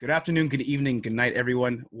Good afternoon, good evening, good night,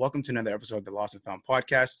 everyone. Welcome to another episode of the Lost and Found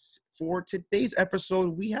podcast. For today's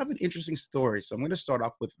episode, we have an interesting story. So I'm going to start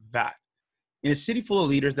off with that. In a city full of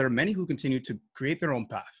leaders, there are many who continue to create their own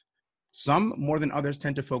path. Some, more than others,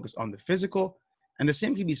 tend to focus on the physical, and the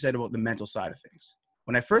same can be said about the mental side of things.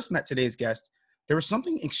 When I first met today's guest, there was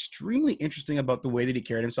something extremely interesting about the way that he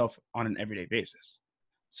carried himself on an everyday basis.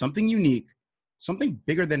 Something unique, something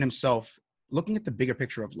bigger than himself, looking at the bigger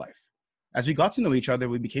picture of life. As we got to know each other,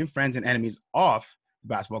 we became friends and enemies off the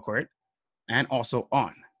basketball court and also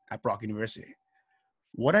on at Brock University.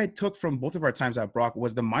 What I took from both of our times at Brock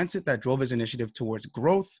was the mindset that drove his initiative towards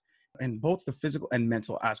growth in both the physical and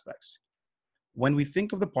mental aspects. When we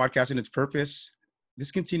think of the podcast and its purpose, this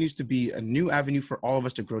continues to be a new avenue for all of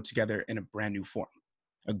us to grow together in a brand new form.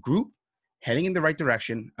 A group heading in the right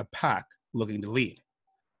direction, a pack looking to lead.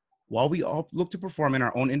 While we all look to perform in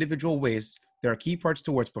our own individual ways, there are key parts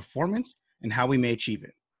towards performance and how we may achieve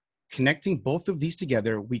it. Connecting both of these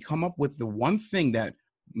together, we come up with the one thing that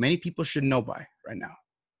many people should know by right now.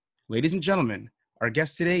 Ladies and gentlemen, our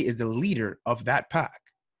guest today is the leader of that pack.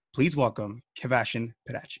 Please welcome Keveshan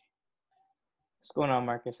Padachey. What's going on,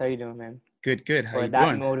 Marcus? How you doing, man? Good. How you that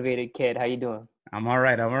doing? Motivated kid. How you doing? I'm all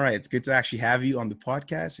right. It's good to actually have you on the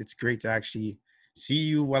podcast. It's great to actually see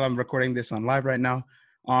you while I'm recording this on live right now.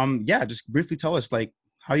 Just briefly tell us,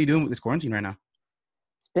 how you doing with this quarantine right now?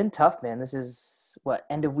 It's been tough, man. This is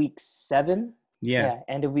end of week 7? Yeah,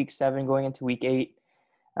 end of week 7 going into week 8.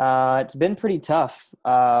 It's been pretty tough.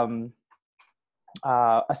 Aside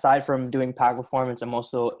from doing pack performance, I'm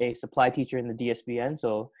also a supply teacher in the DSBN,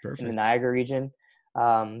 so perfect. In the Niagara region.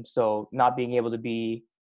 So not being able to be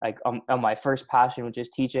on my first passion, which is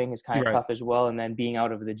teaching, is kind of tough as well. And then being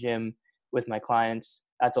out of the gym with my clients,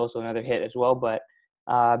 that's also another hit as well. But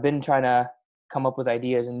I've been trying to come up with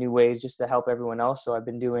ideas and new ways just to help everyone else. So I've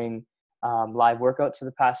been doing live workouts for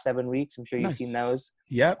the past 7 weeks. I'm sure you've seen those.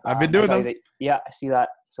 Yep, I've been doing them. I see that.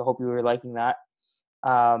 So hope you were liking that.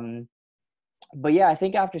 But yeah, I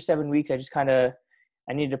think after 7 weeks,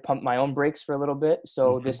 I needed to pump my own brakes for a little bit.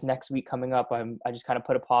 So this next week coming up, I just kind of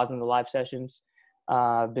put a pause on the live sessions.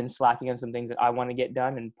 I've been slacking on some things that I want to get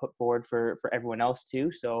done and put forward for everyone else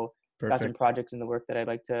too. So got some projects in the work that I'd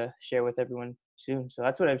like to share with everyone soon. So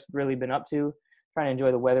that's what I've really been up to. Trying to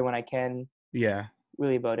enjoy the weather when I can. Yeah.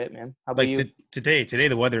 Really about it, man. How about you? Today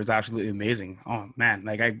the weather is absolutely amazing. Oh man.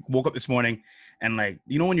 I woke up this morning and when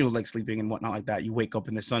you're sleeping and whatnot like that, you wake up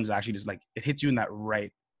and the sun's actually just it hits you in that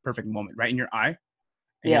right perfect moment, right in your eye.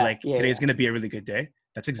 And you're today's going to be a really good day.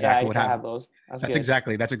 That's exactly what happened. Have those. That's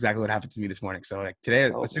exactly what happened to me this morning. So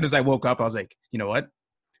today, as soon as I woke up, I was like, you know what?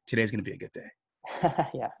 Today's going to be a good day.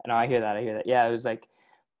 Yeah. No, I hear that. Yeah. It was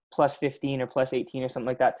plus 15 or plus 18 or something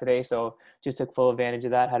like that today. So just took full advantage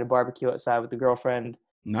of that. Had a barbecue outside with the girlfriend.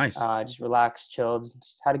 Nice. Just relaxed, chilled,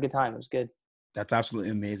 just had a good time. It was good. That's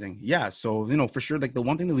absolutely amazing. Yeah. So, for sure, the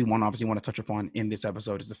one thing that we want to touch upon in this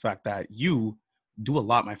episode is the fact that you do a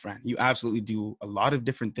lot, my friend. You absolutely do a lot of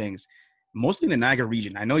different things, mostly in the Niagara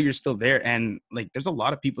region. I know you're still there. And there's a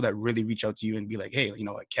lot of people that really reach out to you and be like, hey,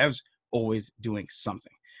 Kev's always doing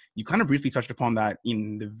something. You kind of briefly touched upon that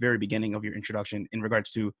in the very beginning of your introduction in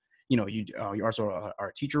regards to, you're also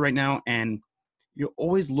our teacher right now, and you're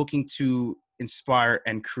always looking to inspire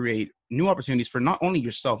and create new opportunities for not only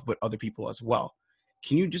yourself, but other people as well.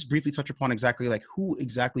 Can you just briefly touch upon exactly who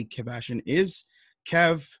exactly Keveshan is?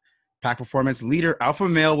 Kev, pack performance leader, alpha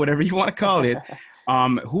male, whatever you want to call it.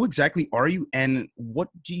 Who exactly are you and what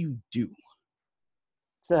do you do?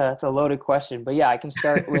 It's a loaded question, but yeah, I can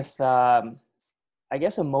start with, I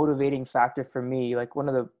guess a motivating factor for me, one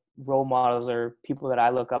of the role models or people that I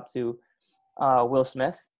look up to, Will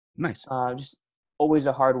Smith. Nice. Just always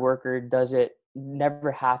a hard worker, does it,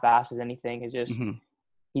 never half-asses anything. It's just,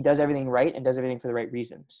 he does everything right and does everything for the right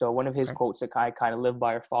reason. So one of his quotes that I kind of live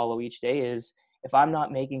by or follow each day is, if I'm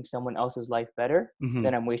not making someone else's life better,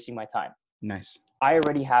 then I'm wasting my time. Nice. I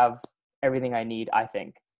already have everything I need, I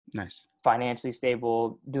think. Nice. Financially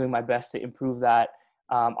stable, doing my best to improve that.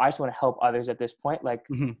 I just want to help others at this point,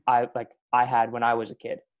 I had when I was a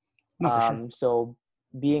kid. No, for sure. So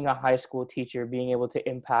being a high school teacher, being able to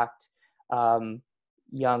impact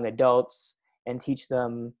young adults and teach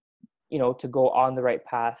them, to go on the right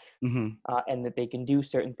path, and that they can do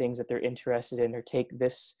certain things that they're interested in, or take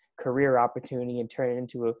this career opportunity and turn it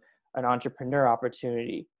into an entrepreneur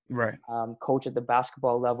opportunity. Right. Coach at the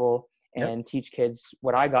basketball level and teach kids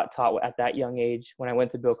what I got taught at that young age when I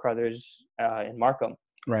went to Bill Carruthers in Markham.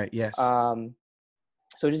 Right. Yes.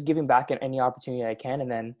 So just giving back at any opportunity I can.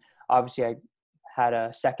 And then obviously I had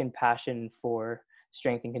a second passion for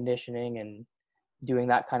strength and conditioning and doing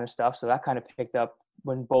that kind of stuff. So that kind of picked up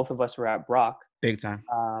when both of us were at Brock. Big time.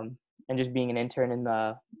 And just being an intern in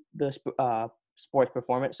the sports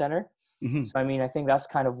performance center. Mm-hmm. So, I mean, I think that's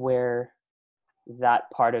kind of where that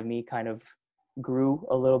part of me kind of grew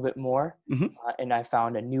a little bit more. Mm-hmm. And I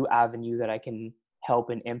found a new avenue that I can help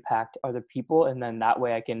and impact other people. And then that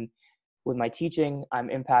way I can, with my teaching, I'm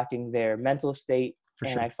impacting their mental state. For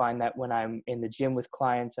and sure. I find that when I'm in the gym with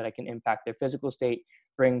clients that I can impact their physical state,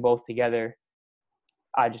 bring both together.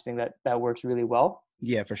 I just think that works really well.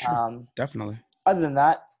 Yeah, for sure. Definitely. Other than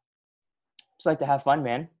that, just like to have fun,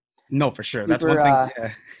 man. No, for sure. That's one thing.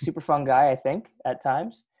 Yeah. Super fun guy, I think, at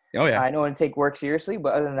times. Oh, yeah. I know and take work seriously,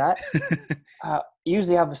 but other than that,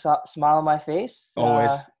 usually have a smile on my face.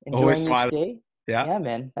 Always Enjoying smiling. each day. Yeah. Yeah,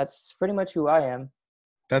 man. That's pretty much who I am.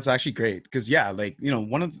 That's actually great. Because, yeah, like, you know,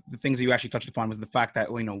 one of the things that you actually touched upon was the fact that,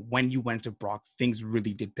 you know, when you went to Brock, things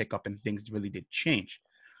really did pick up and things really did change.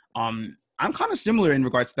 I'm kind of similar in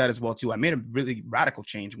regards to that as well, too. I made a really radical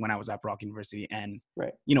change when I was at Brock University. And,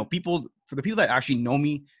 right. you know, for the people that actually know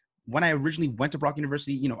me, when I originally went to Brock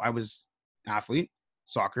University, you know, I was an athlete,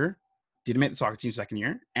 soccer, didn't make the soccer team second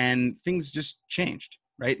year, and things just changed,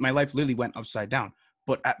 right? My life literally went upside down.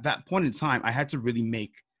 But at that point in time, I had to really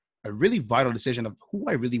make a really vital decision of who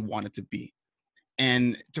I really wanted to be.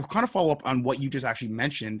 And to kind of follow up on what you just actually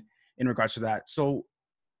mentioned in regards to that. So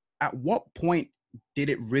at what point did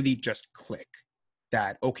it really just click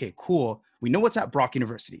that, okay, cool, we know what's at Brock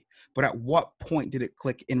University, but at what point did it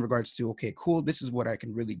click in regards to, okay, cool, this is what I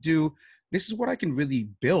can really do, this is what I can really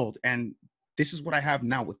build, and this is what I have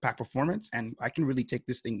now with Pack Performance, and I can really take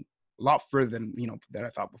this thing a lot further than, you know, that I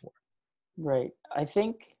thought before. Right. I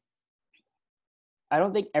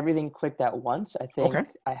don't think everything clicked at once. I think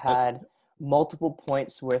I had multiple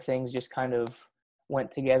points where things just kind of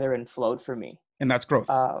went together and flowed for me. And that's growth.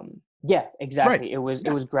 Yeah, exactly. Right.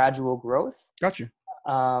 It was gradual growth. Gotcha.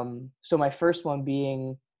 So my first one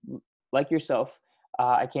being, like yourself,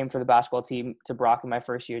 I came for the basketball team to Brock in my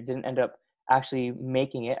first year. Didn't end up actually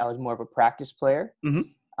making it. I was more of a practice player.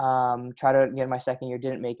 Mm-hmm. Tried to get my second year,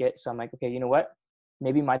 didn't make it. So I'm like, okay, you know what?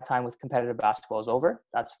 Maybe my time with competitive basketball is over.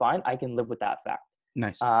 That's fine. I can live with that fact.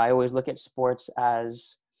 Nice. I always look at sports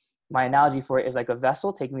as, my analogy for it is like a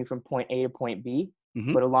vessel taking me from point A to point B.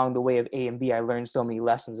 Mm-hmm. But along the way of A and B, I learned so many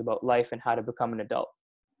lessons about life and how to become an adult.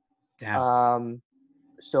 Damn.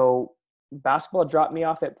 So basketball dropped me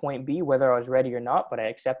off at point B, whether I was ready or not, but I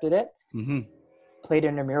accepted it. Mm-hmm. Played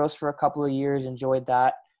intramurals for a couple of years, enjoyed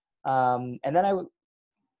that. And then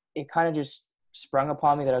it kind of just sprung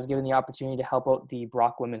upon me that I was given the opportunity to help out the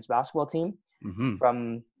Brock women's basketball team. Mm-hmm.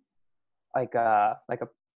 From we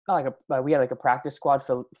had like a practice squad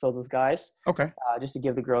filled with guys. Okay. Just to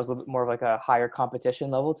give the girls a little bit more of like a higher competition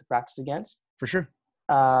level to practice against. For sure.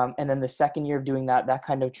 And then the second year of doing that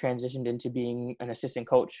kind of transitioned into being an assistant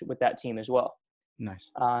coach with that team as well.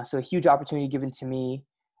 Nice. So a huge opportunity given to me.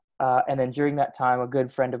 And then during that time, a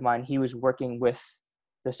good friend of mine, he was working with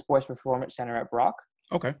the Sports Performance Center at Brock.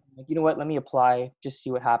 Okay. Like, you know what? Let me apply, just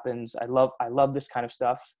see what happens. I love this kind of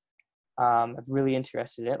stuff. I'm really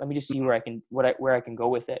interested in it. Let me just see where I can go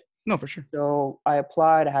with it. No, for sure. So I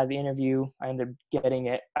applied. I had the interview. I ended up getting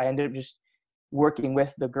it. I ended up just working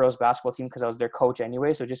with the girls basketball team because I was their coach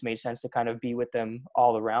anyway. So it just made sense to kind of be with them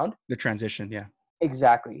all around. The transition, yeah.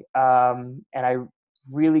 Exactly. And I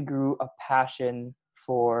really grew a passion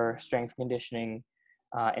for strength conditioning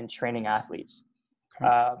and training athletes.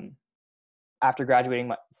 Okay. After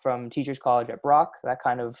graduating from Teachers College at Brock,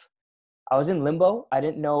 I was in limbo. I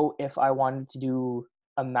didn't know if I wanted to do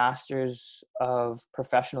a master's of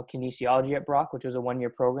professional kinesiology at Brock, which was a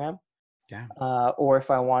 1-year program. Yeah. Or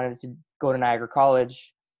if I wanted to go to Niagara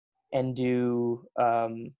College and do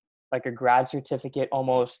like a grad certificate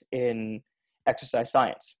almost in exercise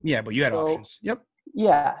science. Yeah, but you had options. Yep.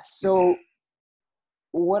 Yeah. So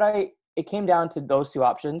it came down to those two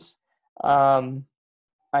options.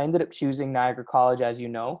 I ended up choosing Niagara College, as you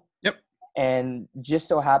know. Yep. And just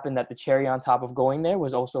so happened that the cherry on top of going there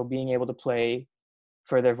was also being able to play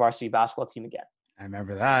for their varsity basketball team again. I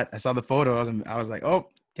remember that. I saw the photo. I was like, oh,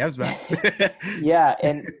 Kev's back. Yeah.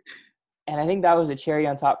 And I think that was a cherry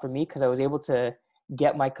on top for me because I was able to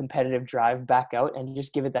get my competitive drive back out and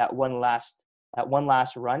just give it that one last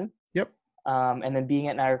run. Yep. And then being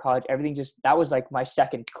at Niagara College, everything that was like my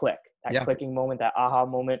second click, clicking moment, that aha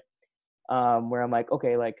moment, where I'm like,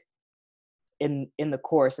 okay, like in the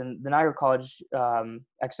course, and the Niagara College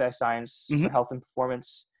exercise science for health and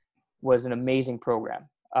performance was an amazing program.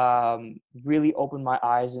 Really opened my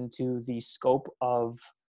eyes into the scope of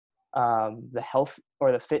the health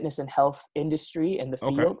or the fitness and health industry and the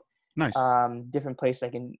field. Okay. Nice. Different places I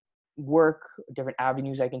can work, different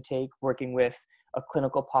avenues I can take, working with a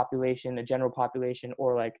clinical population, a general population,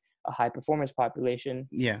 or like a high performance population.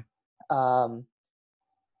 Yeah. And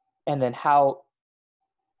then how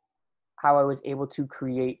I was able to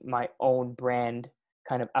create my own brand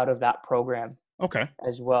kind of out of that program Okay.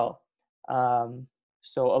 as well.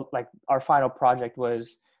 So like our final project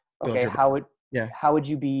was, Build okay, your brand. Yeah. what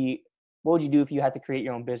would you do if you had to create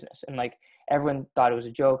your own business? And like everyone thought it was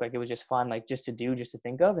a joke, like it was just fun, like just to do, just to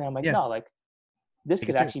think of. And I'm like, Yeah. no, like this Take it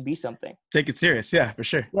could serious. actually be something. Take it serious. Yeah, for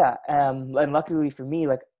sure. Yeah. And luckily for me,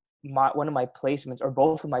 like one of my placements, or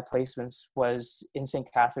both of my placements, was in St.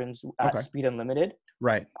 Catharines at Okay. Speed Unlimited,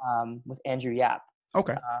 Right. with Andrew Yap,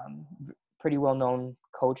 Okay. pretty well-known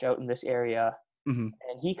coach out in this area. Mm-hmm.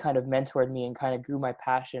 And he kind of mentored me and kind of grew my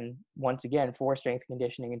passion once again for strength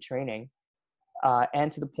conditioning and training.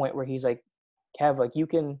 And to the point where he's like, Kev, like you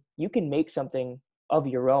can make something of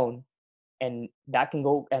your own, and that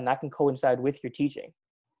can coincide with your teaching.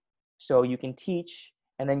 So you can teach,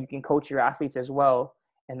 and then you can coach your athletes as well.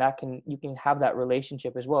 And you can have that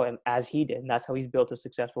relationship as well. And as he did, and that's how he's built a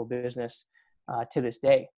successful business to this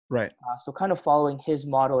day. Right. So kind of following his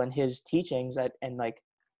model and his teachings and like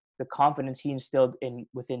the confidence he instilled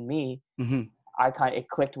within me, Mm-hmm. it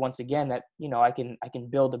clicked once again that, you know, I can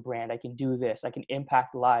build a brand, I can do this, I can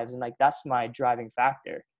impact lives. And like, that's my driving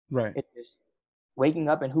factor. Right. It is waking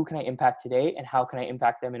up and who can I impact today and how can I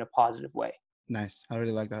impact them in a positive way? Nice. I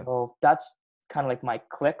really like that. So that's kind of like my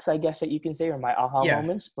clicks, I guess that you can say, or my aha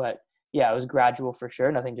moments. But yeah, it was gradual for sure.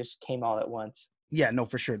 Nothing just came all at once. Yeah, no,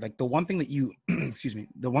 for sure. Like the one thing that you, excuse me,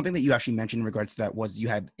 the one thing that you actually mentioned in regards to that was you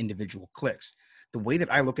had individual clicks. The way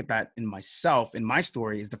that I look at that in myself, in my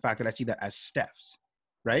story, is the fact that I see that as steps,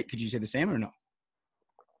 right? Could you say the same or no?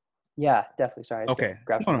 Yeah, definitely. Sorry, I just Okay.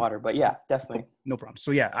 grab some water, but yeah, definitely. No problem.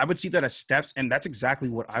 So yeah, I would see that as steps, and that's exactly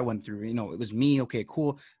what I went through. You know, it was me. Okay,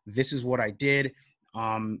 cool. This is what I did.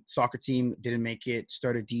 Soccer team didn't make it.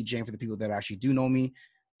 Started DJing for the people that actually do know me.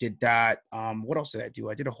 Did that. What else did I do?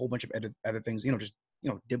 I did a whole bunch of other things. You know, just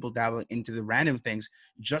dibble dabble into the random things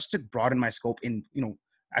just to broaden my scope. In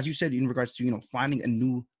as you said, in regards to finding a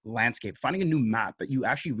new landscape, finding a new map that you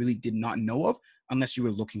actually really did not know of unless you were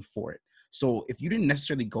looking for it. So if you didn't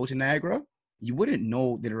necessarily go to Niagara, you wouldn't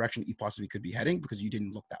know the direction that you possibly could be heading because you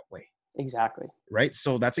didn't look that way. Exactly. Right.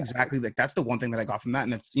 So that's exactly like, that's the one thing that I got from that.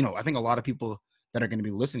 And that's, I think a lot of people that are going to be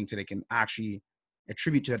listening today can actually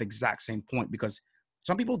attribute to that exact same point, because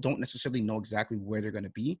some people don't necessarily know exactly where they're going to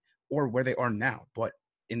be or where they are now. But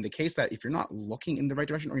in the case that if you're not looking in the right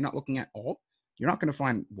direction or you're not looking at all, you're not going to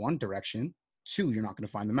find one direction. Two, you're not going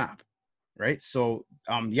to find the map. Right. So,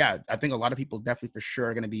 yeah, I think a lot of people definitely for sure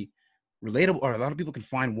are going to be relatable, or a lot of people can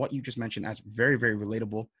find what you just mentioned as very, very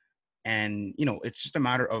relatable. And, it's just a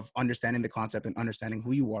matter of understanding the concept and understanding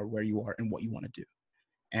who you are, where you are, and what you want to do.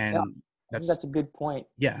 And yeah, I think that's a good point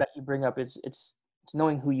that you bring up. It's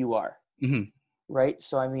knowing who you are. Mm-hmm. Right.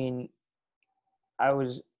 So, I mean,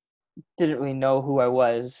 didn't really know who I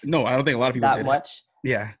was. No, I don't think a lot of people that did much.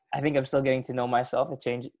 Yeah. I think I'm still getting to know myself. I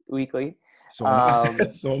change weekly. So am I.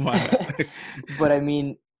 So am I. But I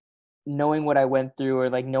mean, knowing what I went through, or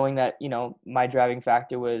like knowing that, my driving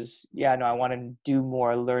factor was, I want to do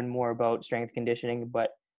more, learn more about strength conditioning. But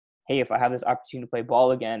hey, if I have this opportunity to play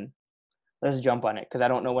ball again, let's jump on it, because I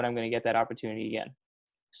don't know when I'm going to get that opportunity again.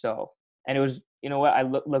 So, and it was, I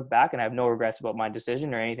look back and I have no regrets about my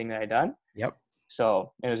decision or anything that I done. Yep.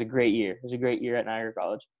 So it was a great year. It was a great year at Niagara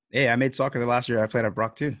College. Hey, I made soccer the last year I played at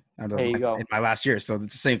Brock too. There you go. In my last year. So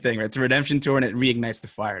it's the same thing, right? It's a redemption tour and it reignites the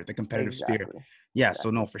fire, the competitive spirit. Yeah. Exactly.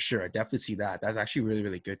 So no, for sure. I definitely see that. That's actually really,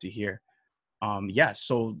 really good to hear. Yeah.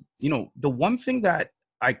 So, the one thing that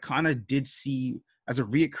I kind of did see as a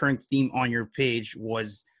reoccurring theme on your page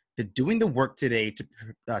was the doing the work today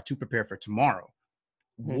to prepare for tomorrow.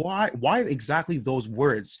 Mm-hmm. Why exactly those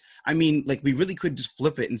words? I mean, like, we really could just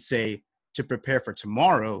flip it and say to prepare for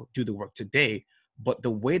tomorrow, do the work today. But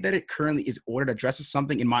the way that it currently is ordered addresses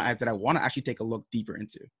something in my eyes that I want to actually take a look deeper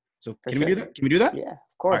into. So can we do that? Can we do that? Yeah,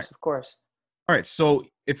 of course. Right. Of course. All right. So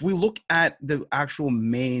if we look at the actual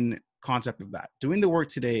main concept of that, doing the work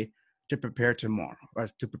today to prepare tomorrow, or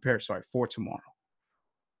for tomorrow,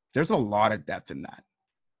 there's a lot of depth in that.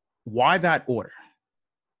 Why that order?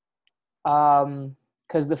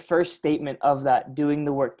 Because the first statement of that, doing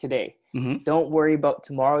the work today, don't worry about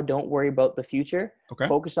tomorrow. Don't worry about the future. Okay.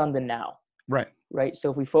 Focus on the now. Right. Right.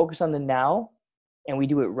 So if we focus on the now and we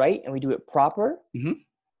do it right and we do it proper,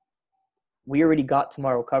 we already got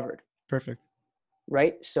tomorrow covered. Perfect.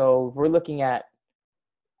 Right. So we're looking at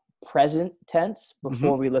present tense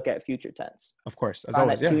before we look at future tense. Of course. As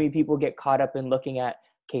always, too many people get caught up in looking at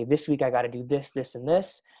okay, this week I got to do this, this, and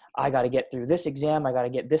this. I got to get through this exam. I got to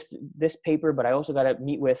get this paper, but I also got to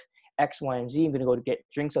meet with X, Y, and Z. I'm going to go to get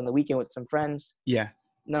drinks on the weekend with some friends. Yeah.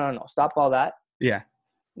 No. Stop all that. Yeah.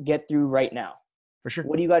 Get through right now. For sure.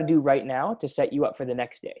 What do you got to do right now to set you up for the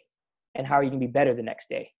next day? And how are you going to be better the next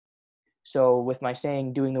day? So with my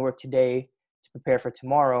saying, doing the work today to prepare for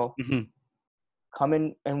tomorrow, come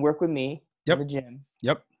in and work with me in the gym.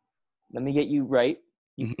 Yep. Let me get you right.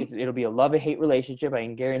 It'll be a love-hate relationship. I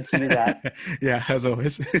can guarantee you that. Yeah, as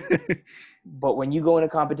always. But when you go in a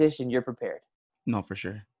competition, you're prepared. No, for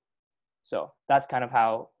sure. So that's kind of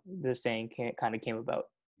how the saying kind of came about.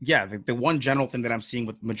 Yeah, the one general thing that I'm seeing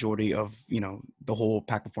with majority of, the whole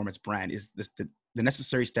Pack Performance brand is the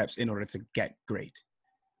necessary steps in order to get great,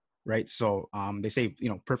 right? So they say,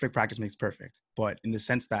 perfect practice makes perfect. But in the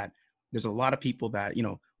sense that there's a lot of people that,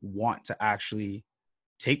 want to actually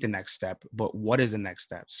take the next step, but what is the next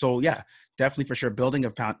step? So yeah, definitely for sure, building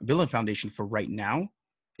a foundation for right now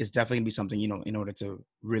is definitely gonna be something, in order to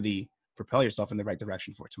really propel yourself in the right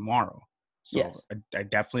direction for tomorrow. So Yes. I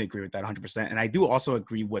definitely agree with that 100%. And I do also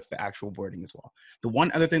agree with the actual wording as well. The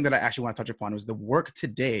one other thing that I actually want to touch upon was the work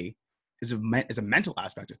today is a mental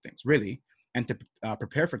aspect of things, really. And to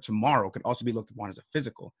prepare for tomorrow could also be looked upon as a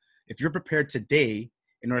physical. If you're prepared today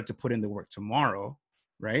in order to put in the work tomorrow,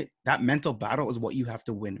 right? That mental battle is what you have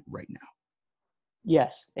to win right now.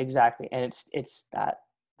 Yes, exactly. And it's that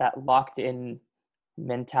locked in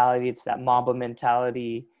mentality. It's that Mamba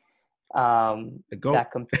mentality,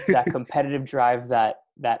 that competitive drive that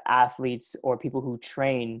athletes or people who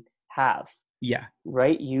train have. Yeah.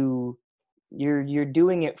 Right. You're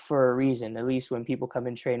doing it for a reason. At least when people come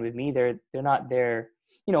and train with me, they're not there.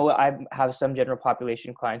 I have some general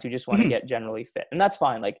population clients who just want to get generally fit, and that's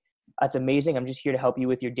fine. Like, that's amazing. I'm just here to help you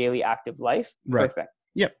with your daily active life. Right. Perfect.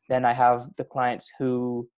 Yep. Then I have the clients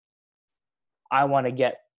who I want to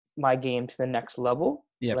get my game to the next level.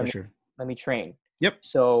 Yeah, for sure. Let me train. Yep.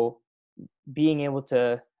 So being able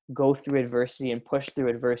to go through adversity and push through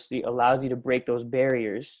adversity allows you to break those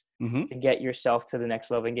barriers to get yourself to the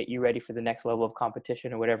next level and get you ready for the next level of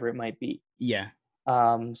competition or whatever it might be. Yeah.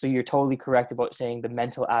 So you're totally correct about saying the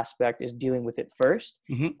mental aspect is dealing with it first.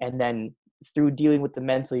 And then through dealing with the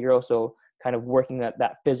mental, you're also kind of working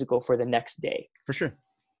that physical for the next day. For sure.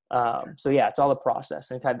 So yeah, it's all a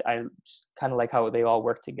process. And I kind of like how they all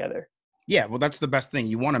work together. Yeah, well, that's the best thing.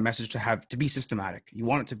 You want a message to be systematic. You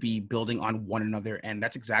want it to be building on one another, and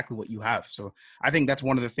that's exactly what you have. So I think that's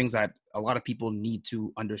one of the things that a lot of people need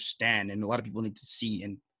to understand, and a lot of people need to see,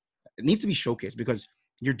 and it needs to be showcased because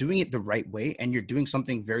you're doing it the right way, and you're doing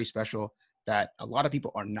something very special that a lot of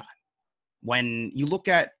people are not. When you look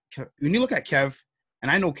at Kev,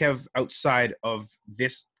 and I know Kev outside of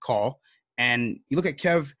this call, and you look at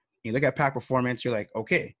Kev, you look at Pack Performance, you're like,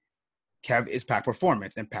 okay, Kev is Pack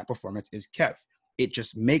Performance and Pack Performance is Kev. It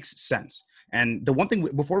just makes sense. And the one thing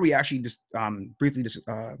before we actually just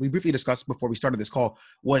briefly discussed before we started this call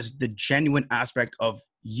was the genuine aspect of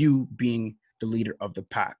you being the leader of the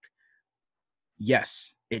pack.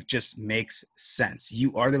 Yes, it just makes sense.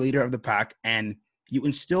 You are the leader of the pack, and you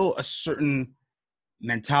instill a certain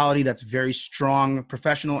mentality that's very strong,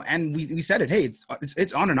 professional, and we said it. Hey,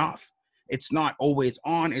 it's on and off. It's not always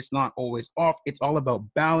on. It's not always off. It's all about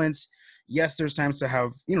balance. Yes, there's times to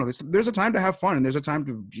have, there's a time to have fun, and there's a time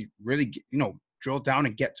to really, drill down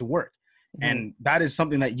and get to work. And that is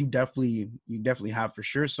something that you definitely have for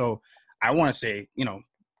sure. So I want to say,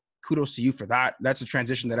 kudos to you for that. That's a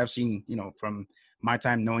transition that I've seen, from my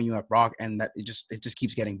time knowing you at Brock, and that it just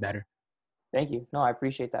keeps getting better. Thank you. No, I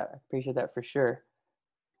appreciate that. I appreciate that for sure.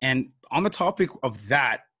 And on the topic of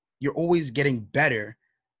that, you're always getting better.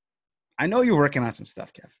 I know you're working on some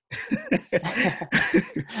stuff, Kev.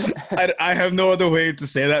 I have no other way to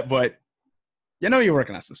say that, but you're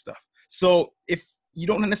working on some stuff. So if you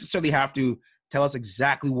don't necessarily have to tell us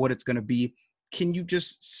exactly what it's going to be, can you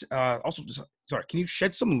just can you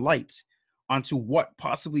shed some light onto what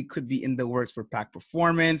possibly could be in the works for Pack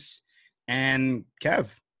Performance and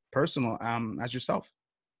Kev, personal, as yourself?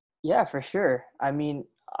 Yeah, for sure. I mean,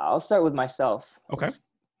 I'll start with myself. Okay.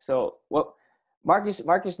 So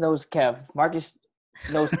Marcus knows Kev. Marcus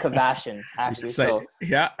knows Keveshan, actually. So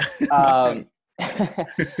yeah.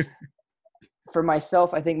 For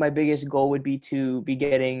myself, I think my biggest goal would be to be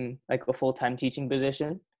getting like a full-time teaching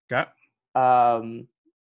position. Okay.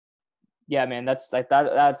 Yeah, man, that's like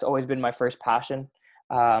that's always been my first passion.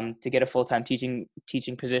 To get a full-time teaching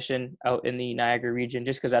position out in the Niagara region,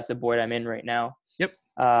 just because that's the board I'm in right now. Yep.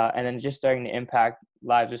 And then just starting to impact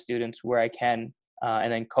lives of students where I can,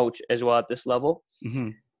 and then coach as well at this level.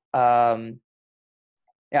 Yeah,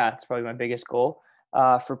 it's probably my biggest goal.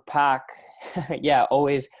 For pack, yeah,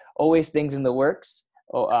 always things in the works.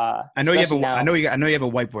 Oh, I know you have especially a. now. I know you have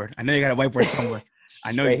a whiteboard. I know you got a whiteboard somewhere.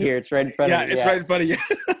 I know you Right do. here, it's right in front of Yeah, me. it's Yeah. right in front of you.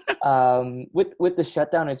 With the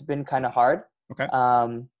shutdown, it's been kind of hard. Okay.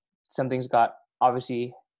 Some things got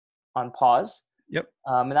obviously on pause. Yep.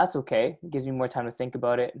 And that's okay. It gives me more time to think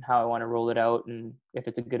about it and how I want to roll it out, and if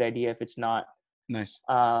it's a good idea, if it's not. Nice.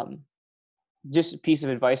 Just a piece of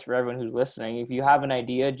advice for everyone who's listening: if you have an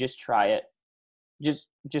idea, just try it.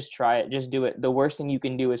 Just try it. Just do it. The worst thing you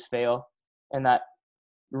can do is fail, and that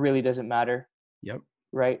really doesn't matter. Yep.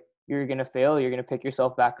 Right? You're gonna fail. You're gonna pick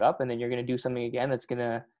yourself back up, and then you're gonna do something again that's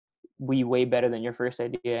gonna be way better than your first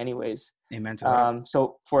idea, anyways. Amen to that.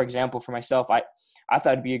 So, for example, for myself, I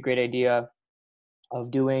thought it'd be a great idea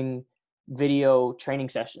of doing video training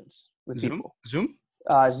sessions with people. Zoom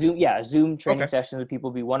Zoom training Okay. sessions with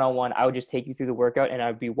people, be one-on-one. I would just take you through the workout, and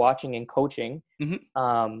I'd be watching and coaching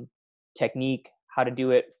technique, how to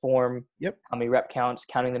do it, form, Yep. how many rep counts,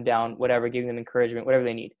 counting them down, whatever, giving them encouragement, whatever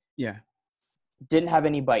they need. Yeah. Didn't have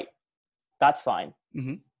any bite. That's fine.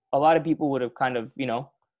 A lot of people would have kind of,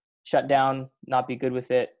 shut down, not be good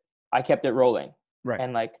with it. I kept it rolling. Right.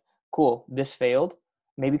 And like, cool, this failed.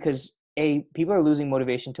 Maybe because people are losing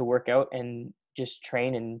motivation to work out and just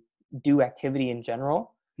train and do activity in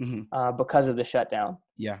general because of the shutdown.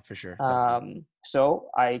 Yeah, for sure. So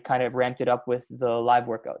I kind of ramped it up with the live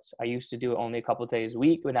workouts. I used to do it only a couple of days a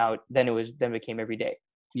week, but then it became every day.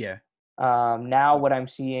 Yeah. Now what I'm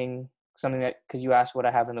seeing, something that, because you asked what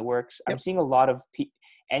I have in the works, I'm seeing a lot of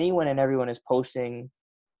anyone and everyone is posting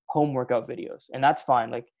home workout videos, and that's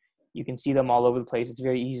fine. Like, you can see them all over the place. It's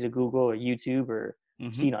very easy to Google or YouTube or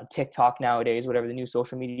see it on TikTok nowadays, whatever the new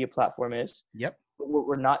social media platform is. Yep. But what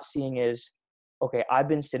we're not seeing is, okay, I've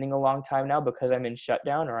been sitting a long time now because I'm in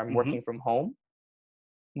shutdown or I'm working from home.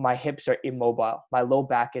 My hips are immobile. My low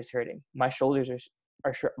back is hurting. My shoulders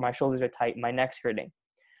are tight. My neck's hurting.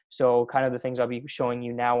 So kind of the things I'll be showing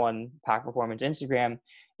you now on Pack Performance Instagram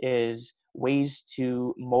is ways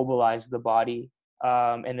to mobilize the body,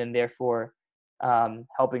 and then therefore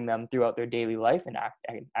helping them throughout their daily life and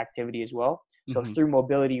activity as well. So through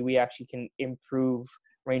mobility, we actually can improve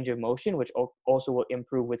range of motion, which also will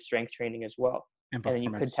improve with strength training as well. And then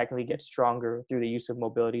you could technically get stronger through the use of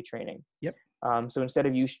mobility training. Yep. So instead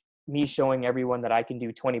of me showing everyone that I can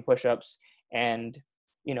do 20 push-ups and,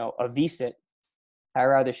 a V-sit, I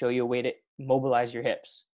rather show you a way to mobilize your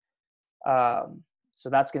hips. So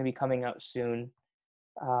that's going to be coming out soon.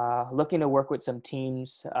 Looking to work with some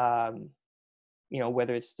teams,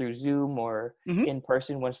 whether it's through Zoom or in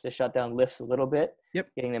person once the shutdown lifts a little bit. Yep.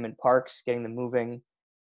 Getting them in parks, getting them moving.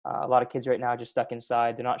 A lot of kids right now are just stuck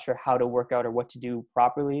inside. They're not sure how to work out or what to do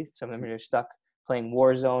properly. Some of them are stuck playing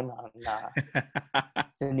Warzone on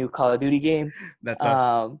the new Call of Duty game. That's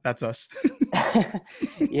us. That's us.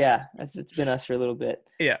 Yeah, it's been us for a little bit.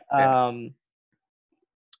 Yeah.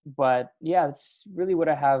 But yeah, that's really what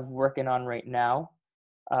I have working on right now.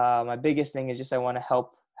 My biggest thing is just I want to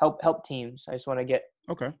help teams. I just want to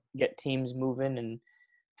get teams moving,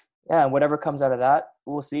 and whatever comes out of that,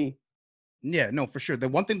 we'll see. Yeah, no, for sure. The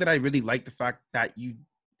one thing that I really like, the fact that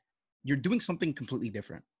you're doing something completely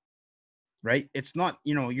different, right? It's not,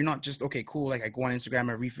 you're not just, okay, cool. Like, I go on Instagram,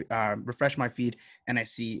 I refresh my feed, and I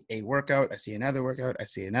see a workout, I see another workout, I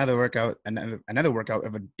see another workout, another workout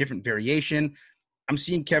of a different variation. I'm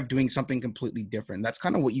seeing Kev doing something completely different. That's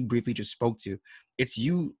kind of what you briefly just spoke to. It's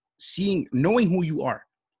you knowing who you are.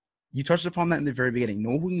 You touched upon that in the very beginning,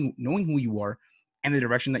 knowing who you are and the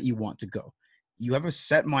direction that you want to go. You have a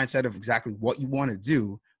set mindset of exactly what you want to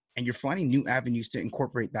do, and you're finding new avenues to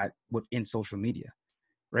incorporate that within social media,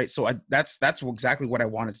 right? So that's exactly what I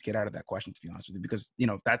wanted to get out of that question, to be honest with you, because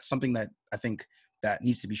that's something that I think that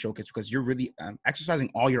needs to be showcased, because you're really exercising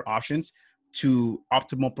all your options to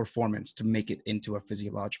optimal performance to make it into a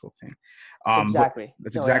physiological thing. Exactly.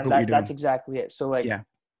 That's exactly what you're doing. That's exactly it. So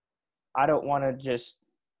I don't want to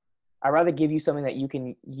I'd rather give you something that you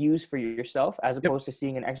can use for yourself as opposed to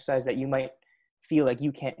seeing an exercise that you might feel like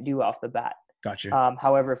you can't do off the bat. Gotcha.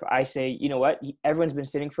 However, if I say, you know what, everyone's been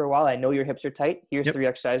sitting for a while, I know your hips are tight, here's 3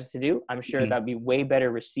 exercises to do, I'm sure that'd be way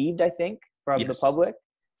better received, I think, from the public,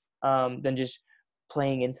 than just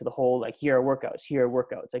playing into the whole, like, here are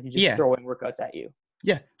workouts. Like, you're just throwing workouts at you.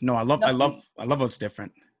 Yeah. No, I love what's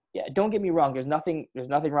different. Yeah. Don't get me wrong. There's nothing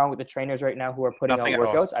wrong with the trainers right now who are putting out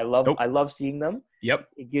workouts. I love seeing them. Yep.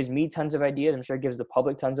 It gives me tons of ideas. I'm sure it gives the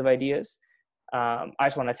public tons of ideas. I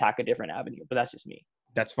just want to attack a different avenue, but that's just me.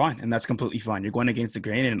 That's fine. And that's completely fine. You're going against the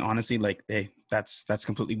grain. And honestly, like, hey, that's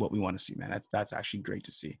completely what we want to see, man. That's actually great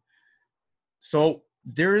to see. So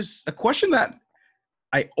there's a question that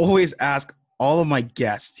I always ask all of my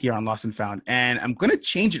guests here on Lost and Found, and I'm going to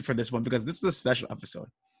change it for this one because this is a special episode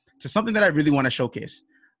to something that I really want to showcase.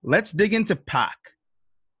 Let's dig into pack,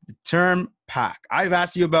 the term pack. I've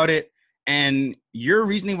asked you about it, and your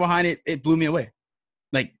reasoning behind it, it blew me away.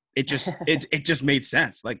 Like, it just made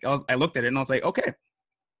sense. Like, I looked at it and I was like, okay.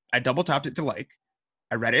 I double tapped it to like.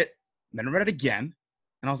 I read it, then I read it again,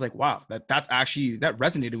 and I was like, wow, that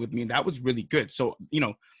resonated with me, and that was really good. So,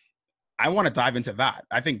 I want to dive into that.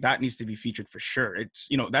 I think that needs to be featured for sure. It's,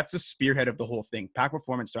 that's the spearhead of the whole thing. Pack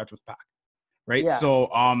performance starts with pack, right? Yeah. So,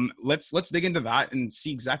 let's dig into that and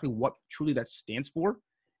see exactly what truly that stands for,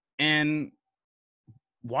 and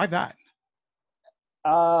why that.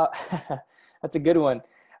 That's a good one.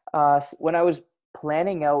 When I was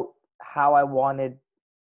planning out how I wanted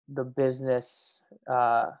the business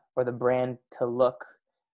or the brand to look,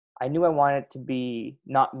 I knew I wanted it to be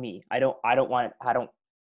not me. I don't want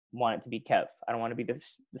it to be Kev. I don't want to be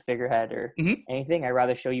the figurehead or anything. I'd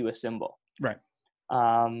rather show you a symbol. Right.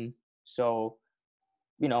 So,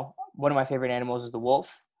 one of my favorite animals is the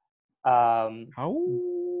wolf. How?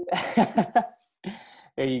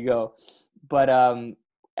 There you go. But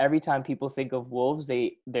every time people think of wolves,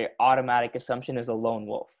 their automatic assumption is a lone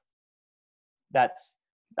wolf. But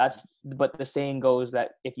the saying goes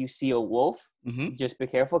that if you see a wolf, just be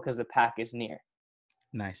careful because the pack is near.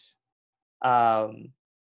 Nice.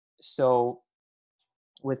 So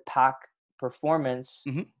with pack performance,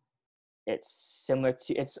 it's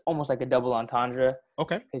almost like a double entendre.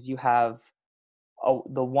 Okay. Because you have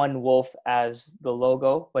the one wolf as the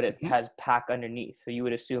logo, but it has pack underneath. So you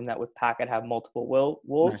would assume that with pack, I'd have multiple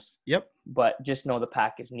wolves. Nice. Yep. But just know the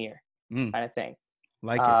pack is near, kind of thing.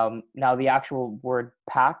 Like it. Now the actual word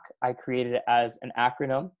pack, I created it as an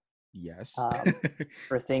acronym. Yes.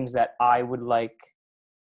 For things that I would like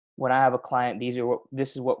when I have a client.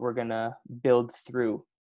 This is what we're gonna build through.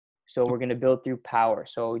 So we're gonna build through power.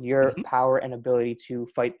 So your power and ability to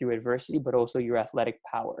fight through adversity, but also your athletic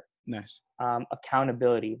power. Nice.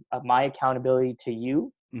 Accountability. My accountability to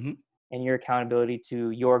you, and your accountability to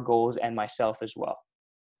your goals and myself as well.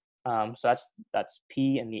 So that's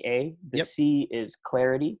P and the A. The C is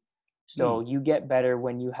clarity. So you get better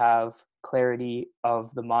when you have clarity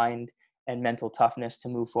of the mind and mental toughness to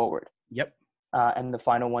move forward. Yep. And the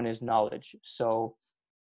final one is knowledge. So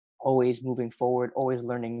always moving forward, always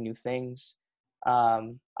learning new things.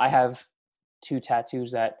 I have 2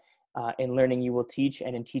 tattoos that in learning you will teach,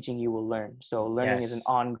 and in teaching you will learn. So learning is an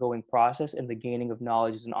ongoing process, and the gaining of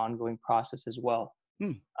knowledge is an ongoing process as well.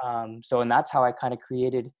 And that's how I kind of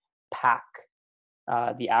created PAC,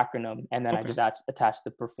 the acronym, and then I just attached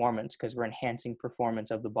the performance because we're enhancing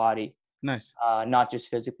performance of the body. Nice. Not just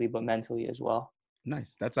physically, but mentally as well.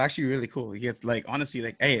 Nice. That's actually really cool. It's like, honestly,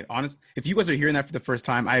 like, hey, if you guys are hearing that for the first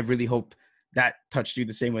time, I really hope that touched you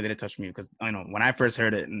the same way that it touched me, because I know when I first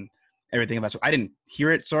heard it and everything about it, so I didn't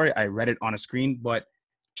hear it. Sorry. I read it on a screen, but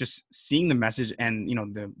just seeing the message and,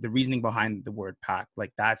 the reasoning behind the word pack,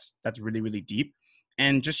 like that's really, really deep.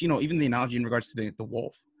 And just, even the analogy in regards to the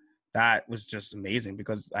wolf, that was just amazing,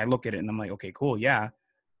 because I look at it and I'm like, okay, cool. Yeah.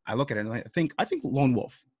 I look at it and I think lone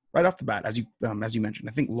wolf right off the bat, as you mentioned,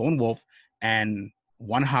 I think lone wolf and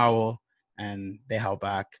one howl and they howl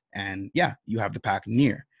back, and you have the pack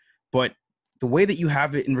near. But the way that you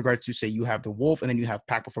have it in regards to, say, you have the wolf and then you have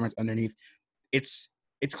pack performance underneath, it's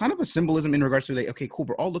kind of a symbolism in regards to, like, okay, cool,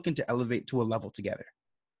 we're all looking to elevate to a level together,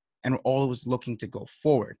 and we're always looking to go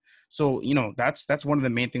forward. So, that's one of the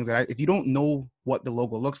main things that if you don't know what the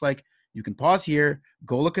logo looks like, you can pause here,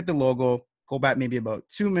 go look at the logo, go back maybe about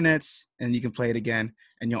 2 minutes, and you can play it again,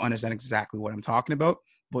 and you'll understand exactly what I'm talking about.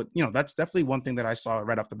 But, that's definitely one thing that I saw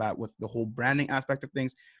right off the bat with the whole branding aspect of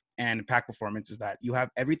things and pack performance, is that you have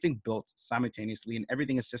everything built simultaneously, and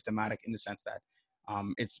everything is systematic in the sense that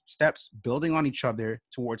it's steps building on each other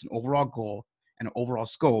towards an overall goal and an overall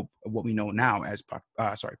scope of what we know now as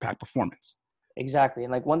pack performance. Exactly.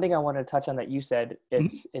 And like one thing I wanted to touch on that you said,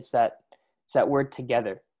 it's that word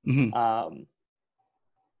together.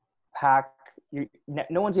 Pack,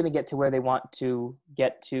 no one's going to get to where they want to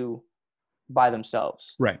get to by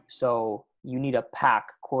themselves. Right. So you need a pack,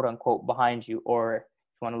 quote unquote, behind you, or if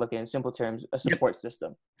you want to look at it in simple terms, a support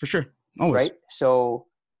system. For sure. Always. Right. So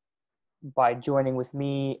by joining with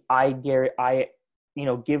me, I give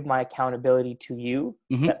my accountability to you,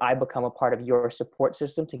 that I become a part of your support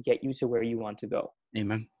system to get you to where you want to go.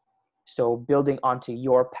 Amen. So building onto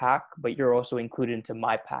your pack, but you're also included into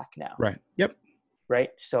my pack now. Right. Yep. Right.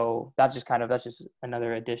 So that's just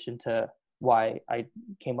another addition to why I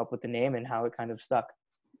came up with the name and how it kind of stuck.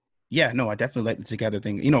 Yeah, no, I definitely like the together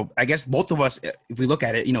thing. I guess both of us, if we look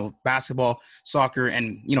at it, basketball, soccer,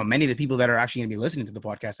 and, many of the people that are actually going to be listening to the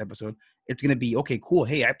podcast episode, it's going to be, okay, cool.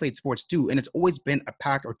 Hey, I played sports too. And it's always been a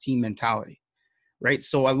pack or team mentality, right?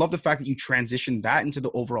 So I love the fact that you transition that into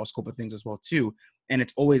the overall scope of things as well too. And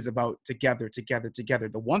it's always about together, together, together.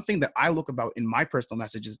 The one thing that I look about in my personal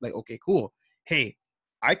message is like, okay, cool. Hey,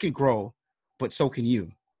 I can grow, but so can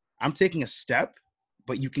you. I'm taking a step,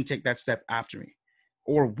 but you can take that step after me.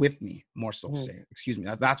 Or with me, more so say, excuse me.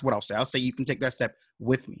 That's what I'll say. I'll say you can take that step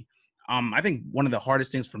with me. I think one of the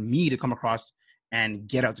hardest things for me to come across and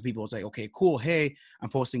get out to people is like, okay, cool. Hey, I'm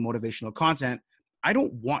posting motivational content. I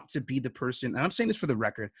don't want to be the person, and I'm saying this for the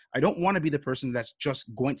record, I don't want to be the person that's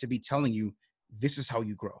just going to be telling you, this is how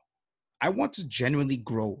you grow. I want to genuinely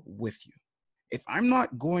grow with you. If I'm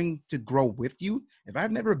not going to grow with you, if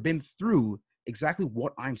I've never been through exactly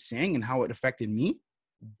what I'm saying and how it affected me,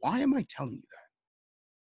 why am I telling you that?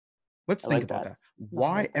 Let's think about that.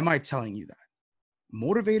 Why am I telling you that?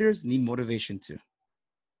 Motivators need motivation too,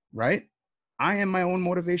 right? I am my own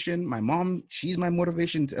motivation. My mom, she's my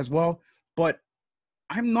motivation as well. But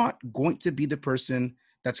I'm not going to be the person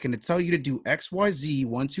that's going to tell you to do X, Y, Z,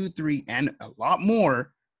 1, 2, 3, and a lot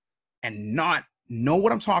more and not know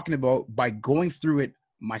what I'm talking about by going through it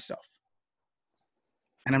myself.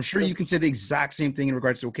 And I'm sure you can say the exact same thing in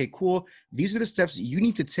regards to, okay, cool. These are the steps you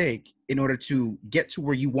need to take in order to get to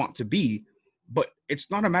where you want to be. But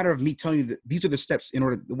it's not a matter of me telling you that these are the steps in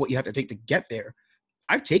order what you have to take to get there.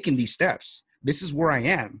 I've taken these steps. This is where I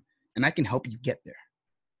am, and I can help you get there.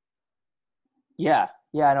 Yeah.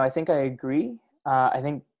 Yeah. No, I think I agree. I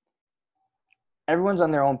think everyone's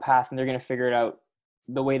on their own path and they're going to figure it out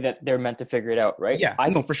the way that they're meant to figure it out. Right. Yeah,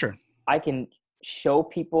 for sure. I can show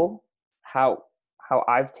people how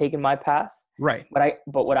I've taken my path. Right.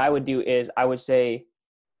 But what I would do is I would say,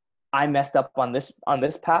 I messed up on this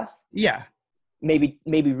path. Yeah. Maybe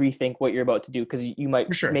rethink what you're about to do, because you might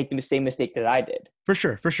make the same mistake that I did. For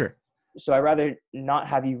sure. So I'd rather not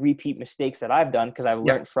have you repeat mistakes that I've done, because I've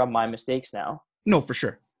learned from my mistakes now. No, for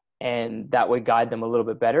sure. And that would guide them a little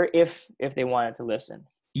bit better if they wanted to listen.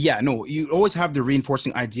 Yeah, no, you always have the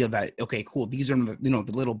reinforcing idea that, okay, cool, these are the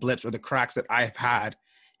little blips or the cracks that I've had.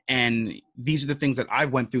 And these are the things that I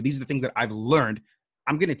went through. These are the things that I've learned.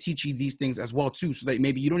 I'm going to teach you these things as well too, so that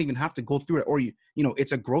maybe you don't even have to go through it, or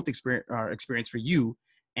it's a growth experience for you,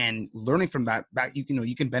 and learning from that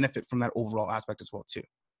you can benefit from that overall aspect as well too.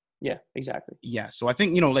 Yeah, exactly. Yeah. So I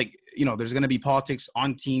think, there's going to be politics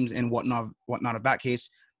on teams and whatnot of that case,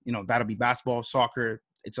 that'll be basketball, soccer.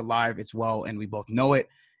 It's alive, it's well, and we both know it.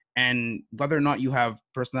 And whether or not you have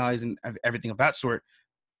personalities and everything of that sort,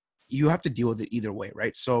 you have to deal with it either way,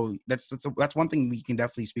 right? So that's one thing we can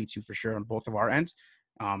definitely speak to for sure on both of our ends,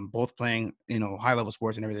 both playing, high level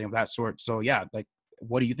sports and everything of that sort. So yeah, like,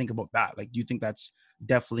 what do you think about that? Like, do you think that's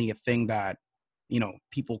definitely a thing that,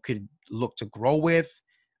 people could look to grow with,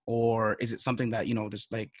 or is it something that,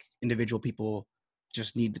 just like individual people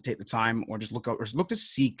just need to take the time, or just look out, or look to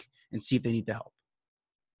seek and see if they need the help?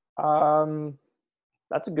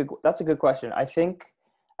 That's a good question. I think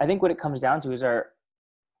what it comes down to is our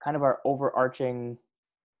overarching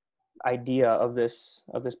idea of this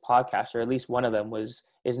podcast, or at least one of them is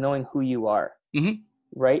knowing who you are. Mm-hmm.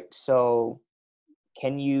 Right? So are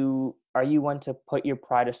you one to put your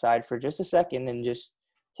pride aside for just a second and just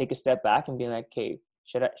take a step back and be like, okay,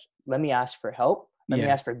 let me ask for help. Let me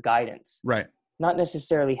ask for guidance. Right. Not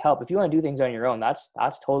necessarily help. If you want to do things on your own, that's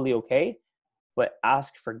totally okay. But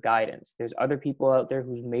ask for guidance. There's other people out there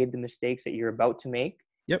who's made the mistakes that you're about to make.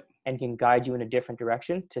 Yep. And can guide you in a different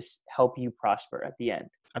direction to help you prosper at the end.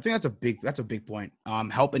 I think that's a big point.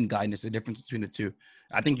 Help and guidance, the difference between the two.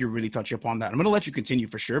 I think you're really touching upon that. I'm going to let you continue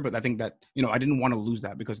for sure, but I think that, I didn't want to lose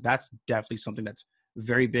that, because that's definitely something that's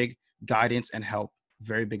very big. Guidance and help,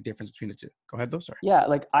 very big difference between the two. Go ahead though, sorry. Yeah,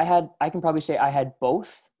 like I can probably say I had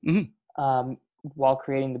both. Mm-hmm. While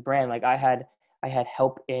creating the brand. Like I had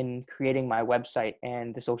help in creating my website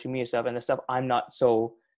and the social media stuff, and the stuff I'm not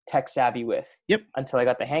so tech savvy with. Yep. Until I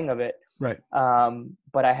got the hang of it. Right.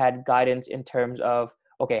 But I had guidance in terms of,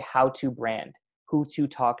 okay, how to brand, who to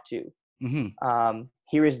talk to. Mm-hmm.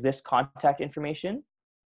 Here is this contact information.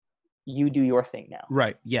 You do your thing now.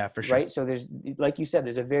 Right. Yeah, for sure. Right. So there's, like you said,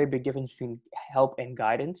 there's a very big difference between help and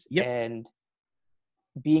guidance. Yep. And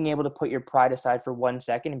being able to put your pride aside for 1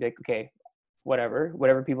 second and be like, okay,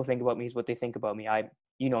 whatever people think about me is what they think about me.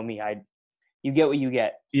 You get what you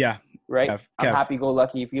get. Yeah. Right. Kev. I'm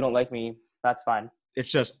happy-go-lucky. If you don't like me, that's fine.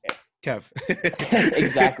 It's just Kev.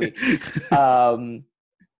 Exactly.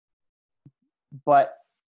 But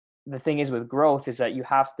the thing is with growth is that you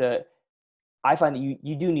have to I find that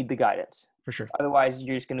you do need the guidance. For sure. Otherwise,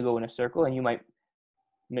 you're just going to go in a circle and you might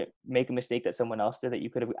make a mistake that someone else did that you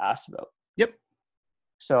could have asked about. Yep.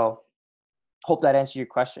 So hope that answered your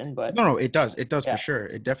question, but No, it does. It does yeah. for sure.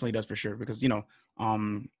 It definitely does for sure. Because,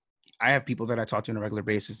 I have people that I talk to on a regular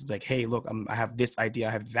basis. It's like, hey, look, I have this idea.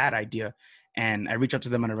 I have that idea. And I reach out to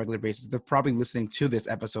them on a regular basis. They're probably listening to this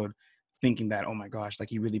episode thinking that, oh my gosh,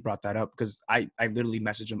 like you really brought that up. Because I literally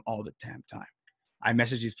message them all the damn time. I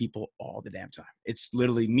message these people all the damn time. It's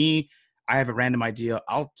literally me. I have a random idea.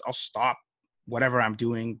 I'll stop whatever I'm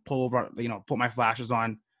doing, pull over, put my flashes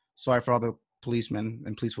on. Sorry for all the policemen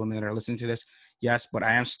and policewomen that are listening to this. Yes, but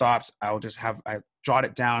I am stopped. I jot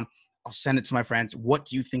it down. I'll send it to my friends. What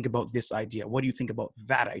do you think about this idea? What do you think about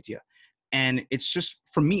that idea? And it's just,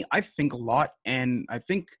 for me, I think a lot. And I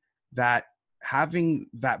think that having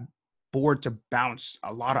that board to bounce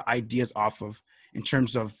a lot of ideas off of in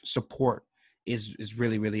terms of support is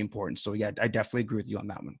really, really important. So yeah, I definitely agree with you on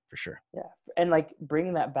that one for sure. Yeah. And like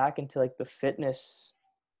bringing that back into like the fitness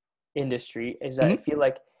industry is that I feel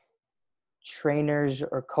like trainers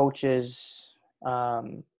or coaches,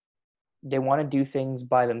 they want to do things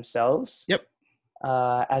by themselves. Yep.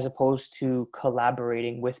 As opposed to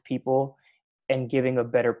collaborating with people and giving a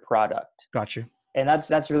better product. Gotcha. And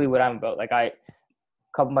that's really what I'm about. Like a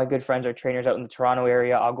couple of my good friends are trainers out in the Toronto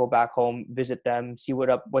area. I'll go back home, visit them, see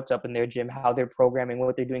what's up in their gym, how they're programming,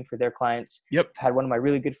 what they're doing for their clients. Yep. I've had one of my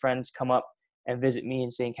really good friends come up and visit me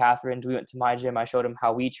in St. Catharines. We went to my gym. I showed him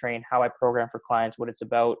how we train, how I program for clients, what it's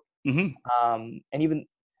about. Mm-hmm. And even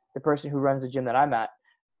the person who runs the gym that I'm at,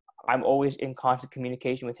 I'm always in constant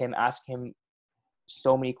communication with him, asking him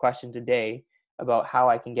so many questions a day about how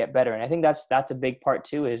I can get better. And I think that's a big part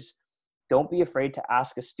too, is don't be afraid to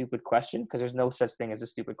ask a stupid question, because there's no such thing as a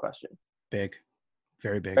stupid question. Big,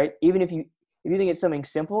 very big. Right? Even if you think it's something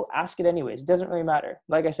simple, ask it anyways. It doesn't really matter.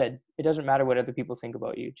 Like I said, it doesn't matter what other people think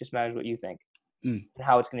about you. It just matters what you think and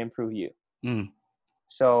how it's going to improve you.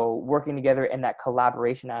 So working together in that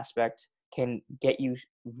collaboration aspect can get you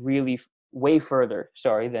really way further,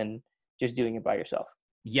 than just doing it by yourself.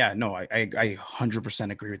 Yeah, no, I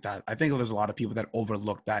 100% agree with that. I think there's a lot of people that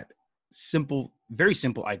overlook that simple, very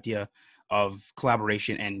simple idea of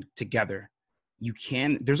collaboration and together. You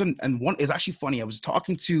can, and one is actually funny. I was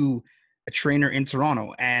talking to a trainer in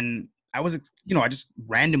Toronto, and I just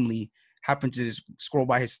randomly happened to scroll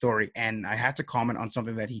by his story, and I had to comment on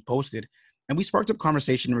something that he posted, and we sparked up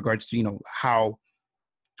conversation in regards to, how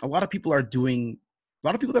a lot of people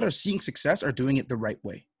that are seeing success are doing it the right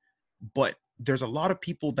way. But there's a lot of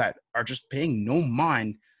people that are just paying no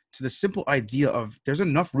mind to the simple idea of there's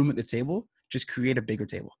enough room at the table, just create a bigger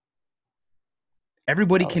table.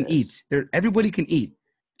 Everybody can eat. Everybody can eat.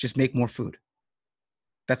 Just make more food.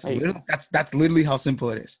 That's literally how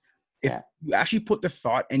simple it is. If you actually put the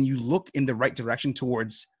thought and you look in the right direction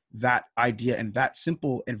towards that idea and that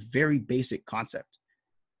simple and very basic concept,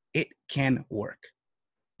 it can work.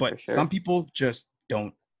 But some people just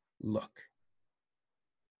don't look.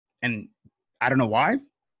 And I don't know why.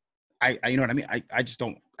 I you know what I mean? I just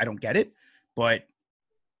don't get it. But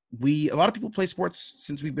a lot of people play sports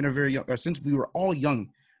since we've been since we were all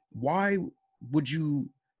young. Why would you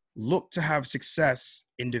look to have success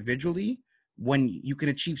individually when you can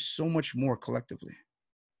achieve so much more collectively?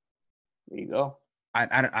 There you go. I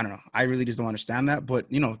don't know. I really just don't understand that. But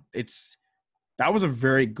that was a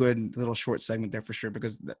very good little short segment there for sure,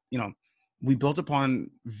 because we built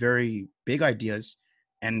upon very big ideas,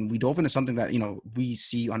 and we dove into something that we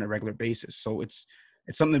see on a regular basis. So it's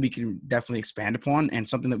something that we can definitely expand upon, and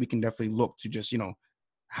something that we can definitely look to just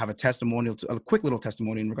have a quick little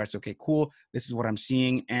testimonial in regards to, okay, cool, this is what I'm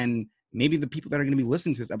seeing. And maybe the people that are going to be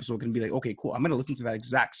listening to this episode can be like, okay, cool, I'm going to listen to that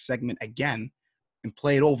exact segment again and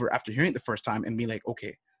play it over after hearing it the first time and be like,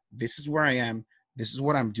 okay, this is where I am, this is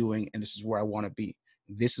what I'm doing, and this is where I want to be.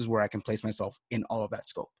 This is where I can place myself in all of that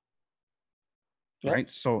scope. Yep. Right?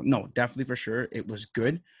 So no, definitely for sure, it was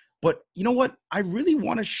good. But you know what? I really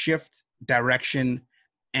want to shift direction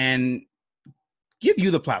and give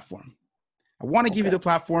you the platform. I want to give you the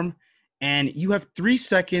platform, and you have 3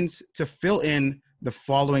 seconds to fill in the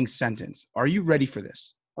following sentence. Are you ready for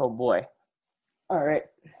this? Oh boy. All right.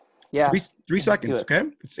 Yeah. 3 seconds. Okay.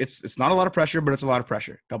 It's not a lot of pressure, but it's a lot of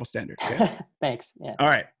pressure. Double standard. Okay. Thanks. Yeah. All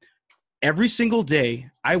right. Every single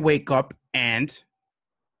day I wake up and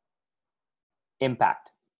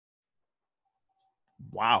impact.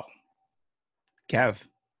 Wow.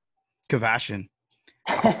 Keveshan.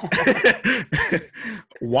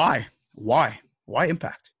 Why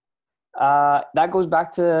impact? That goes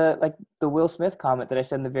back to like the Will Smith comment that I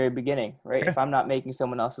said in the very beginning, right? Okay. If I'm not making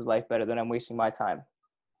someone else's life better, then I'm wasting my time.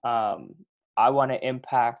 I want to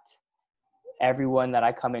impact everyone that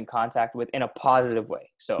I come in contact with in a positive way.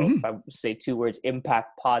 So if I say 2 words,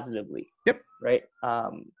 impact positively. Yep. Right. I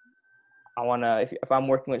want to, if I'm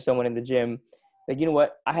working with someone in the gym, like, you know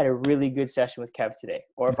what, I had a really good session with Kev today.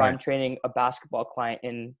 Or if I'm training a basketball client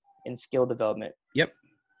in skill development. Yep.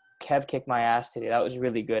 Kev kicked my ass today. That was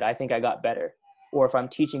really good. I think I got better. Or if I'm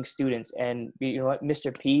teaching students and, you know what,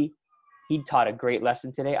 Mr. P, he taught a great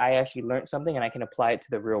lesson today. I actually learned something and I can apply it to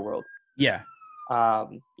the real world. Yeah.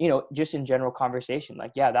 You know, just in general conversation,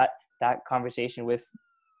 like, yeah, that conversation with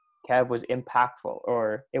Kev was impactful,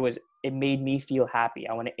 or it made me feel happy.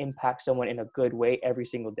 I want to impact someone in a good way every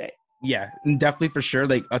single day. Yeah, and definitely for sure.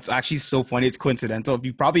 Like, it's actually so funny. It's coincidental. If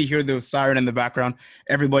you probably hear the siren in the background,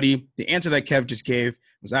 everybody, the answer that Kev just gave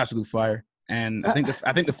was absolute fire. And I think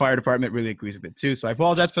the fire department really agrees with it too. So I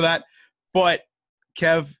apologize for that. But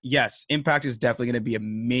Kev, yes, impact is definitely going to be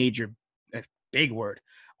a big word.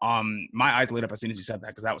 My eyes lit up as soon as you said that,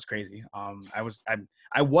 because that was crazy. I was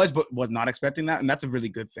not expecting that, and that's a really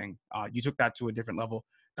good thing. You took that to a different level.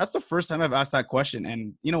 That's the first time I've asked that question,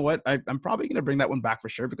 and you know what? I'm probably going to bring that one back for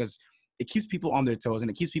sure, because it keeps people on their toes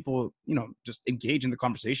and it keeps people, you know, just engaged in the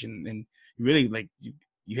conversation, and really, like, you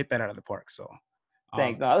hit that out of the park. So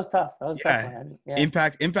thanks. No, that was tough. That was tough, man. Yeah.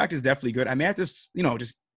 Impact is definitely good. I may have to, you know,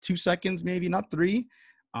 just 2 seconds, maybe not 3.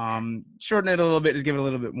 Shorten it a little bit, just give it a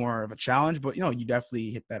little bit more of a challenge, but you know, you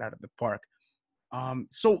definitely hit that out of the park.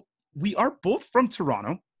 So we are both from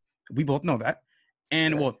Toronto. We both know that.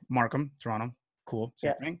 And well, Markham, Toronto, cool,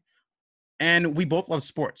 same thing. And we both love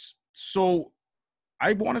sports. So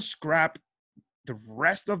I want to scrap the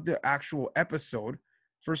rest of the actual episode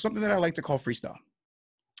for something that I like to call freestyle.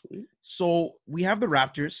 So we have the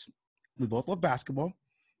Raptors. We both love basketball,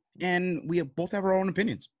 and we both have our own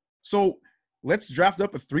opinions. So let's draft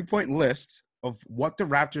up a 3-point list of what the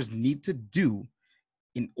Raptors need to do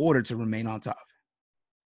in order to remain on top.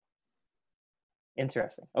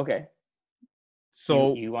 Interesting. Okay.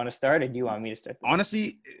 So you want to start, or do you want me to start?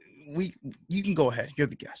 Honestly, you can go ahead. You're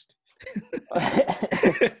the guest.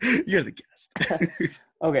 You're the guest.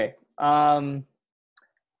 Okay.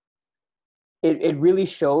 It really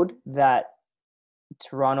showed that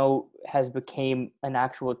Toronto has became an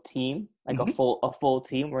actual team, like a full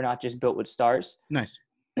team. We're not just built with stars. Nice.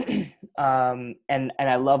 And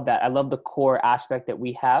I love that. I love the core aspect that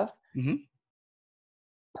we have.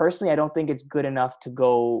 Personally, I don't think it's good enough to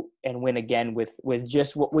go and win again with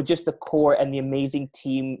just the core and the amazing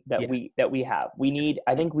team that we have.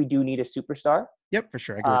 I think we do need a superstar. Yep, for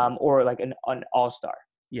sure. I agree. Or like an all-star.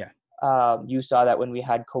 Yeah. You saw that when we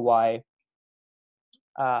had Kawhi.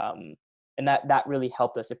 And that really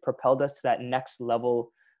helped us. It propelled us to that next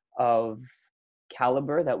level of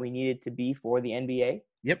caliber that we needed to be for the NBA.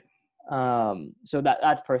 Yep. So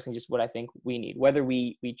that's personally just what I think we need. Whether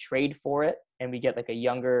we trade for it and we get like a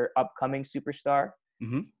younger upcoming superstar,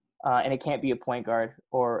 and it can't be a point guard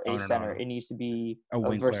or a center. It needs to be a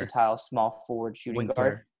versatile small forward shooting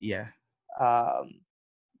guard. Yeah.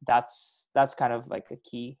 That's kind of like a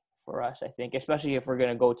key for us, I think, especially if we're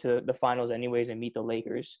going to go to the finals anyways and meet the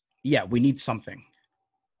Lakers. Yeah, we need something.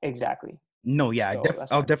 Exactly. No, yeah,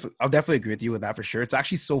 I'll definitely agree with you with that for sure. It's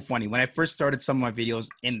actually so funny. When I first started some of my videos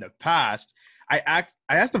in the past, I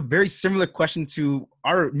asked a very similar question to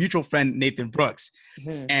our mutual friend, Nathan Brooks.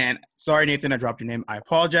 And sorry, Nathan, I dropped your name. I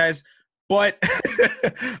apologize. But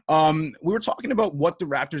we were talking about what the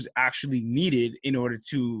Raptors actually needed in order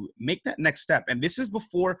to make that next step. And this is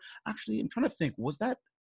before, actually, I'm trying to think, was that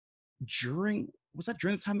during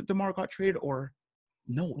the time that DeMar got traded, or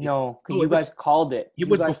no, because you guys called it. It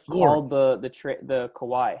was before. Called the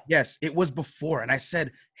Kawhi. Yes, it was before, and I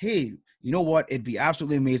said, "Hey, you know what? It'd be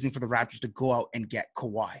absolutely amazing for the Raptors to go out and get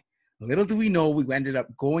Kawhi." Little do we know, we ended up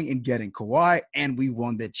going and getting Kawhi, and we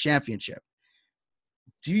won the championship.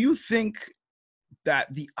 Do you think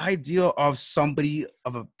that the idea of somebody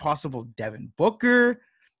of a possible Devin Booker,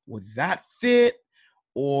 would that fit?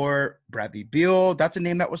 Or Bradley Beal? That's a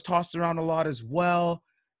name that was tossed around a lot as well.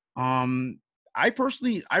 I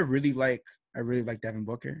really like Devin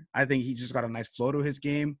Booker. I think he just got a nice flow to his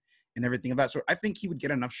game and everything of that sort. I think he would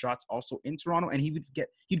get enough shots also in Toronto, and he'd get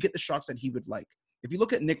the shots that he would like. If you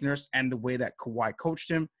look at Nick Nurse and the way that Kawhi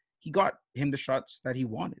coached him, he got him the shots that he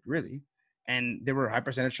wanted, really. And there were high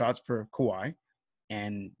percentage shots for Kawhi,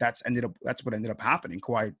 and that's what ended up happening.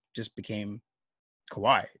 Kawhi just became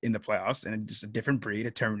Kawhi in the playoffs, and just a different breed,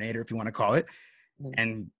 a Terminator, if you want to call it.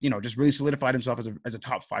 And, you know, just really solidified himself as a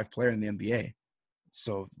top 5 player in the NBA.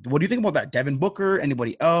 So what do you think about that? Devin Booker,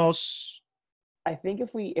 anybody else? I think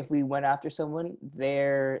if we went after someone,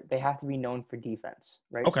 they have to be known for defense,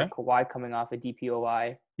 right? Okay. So Kawhi coming off a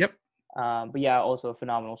DPOI. Yep. But yeah, also a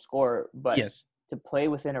phenomenal scorer. But yes, to play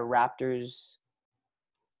within a Raptors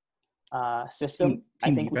system, team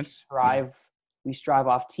I think defense. we strive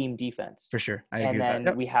off team defense. For sure. I agree And with that. then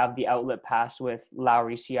Yep. we have the outlet pass with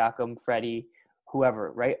Lowry, Siakam, Freddie,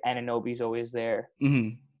 whoever, right? Anunoby's always there.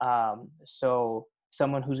 So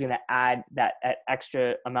someone who's going to add that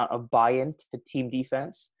extra amount of buy-in to team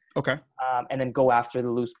defense. Okay. And then go after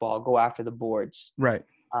the loose ball, go after the boards. Right.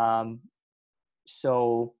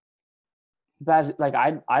 So Baz, like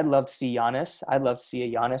I'd love to see Giannis. I'd love to see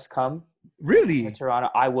a Giannis come. Really? To Toronto.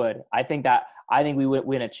 I would. I think we would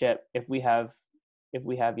win a chip if we have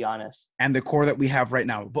Giannis. And the core that we have right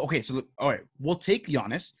now. But okay, so all right, we'll take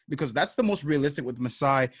Giannis because that's the most realistic with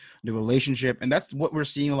Masai, the relationship, and that's what we're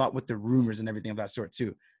seeing a lot with the rumors and everything of that sort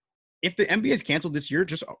too. If the NBA is canceled this year,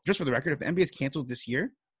 just for the record, if the NBA is canceled this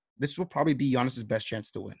year, this will probably be Giannis's best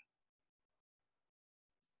chance to win.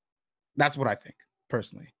 That's what I think,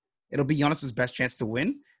 personally. It'll be Giannis's best chance to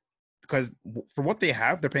win because for what they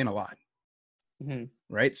have, they're paying a lot.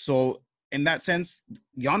 Right? So in that sense,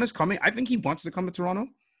 Giannis coming, I think he wants to come to Toronto,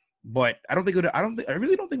 but I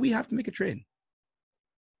really don't think we have to make a trade.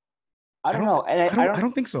 I don't know. And I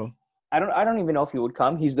don't think so. I don't even know if he would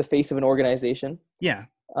come. He's the face of an organization. Yeah.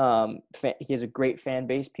 He has a great fan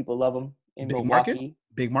base. People love him in Big Milwaukee. Market?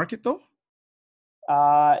 Big market though?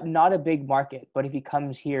 Not a big market, but if he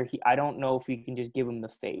comes here, I don't know if we can just give him the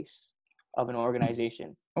face of an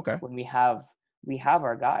organization. Okay. When we have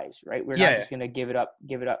our guys, right? We're not just gonna give up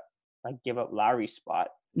Lowry's spot.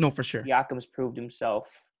 No, for sure. Siakam's proved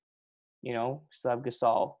himself. Still have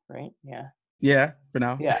Gasol, right? Yeah. Yeah, for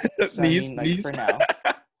now. Yeah. So, for now.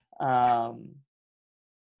 I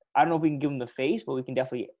don't know if we can give him the face, but we can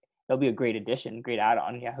definitely. He'll be a great addition, great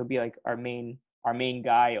add-on. Yeah, he'll be like our main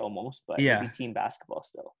guy almost, but it'll be team basketball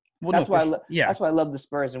still. Well, that's why I love the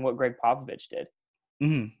Spurs and what Greg Popovich did.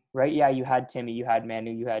 Right? Yeah, you had Timmy, you had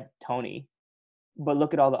Manu, you had Tony, but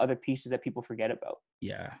look at all the other pieces that people forget about.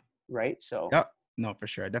 Yeah. Right? So. Yeah. No, for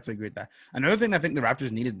sure. I definitely agree with that. Another thing I think the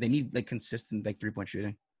Raptors need like consistent like 3-point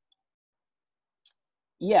shooting.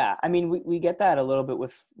 Yeah, I mean we get that a little bit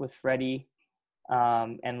with Freddie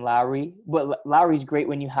and Lowry, but Lowry's great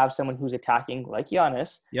when you have someone who's attacking like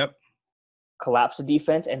Giannis. Yep. Collapse the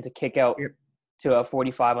defense and to kick out to a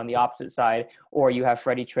 45 on the opposite side, or you have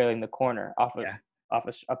Freddie trailing the corner off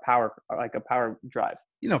a power drive.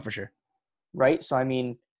 For sure. Right. So I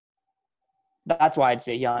mean, that's why I'd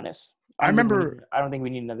say Giannis. I don't think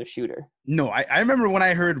we need another shooter. No, I remember when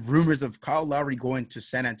I heard rumors of Kyle Lowry going to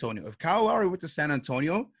San Antonio. If Kyle Lowry went to San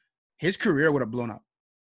Antonio, his career would have blown up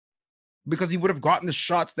because he would have gotten the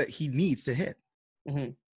shots that he needs to hit.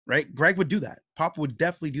 Right? Greg would do that. Pop would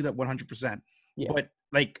definitely do that 100%. Yeah. But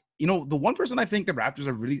the one person I think the Raptors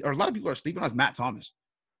or a lot of people are sleeping on is Matt Thomas.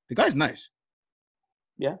 The guy's nice.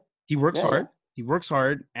 Yeah. He works hard. Yeah. He works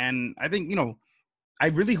hard. And I think, I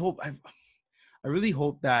really hope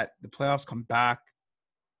that the playoffs come back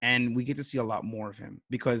and we get to see a lot more of him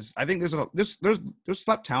because I think there's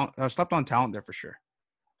slept on talent there for sure.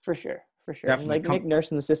 For sure. Definitely. And Nick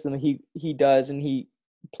Nurse in the system that he does and he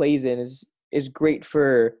plays in is great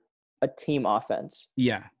for a team offense.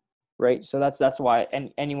 Yeah. Right. So that's why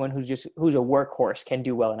anyone who's a workhorse can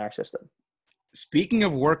do well in our system. Speaking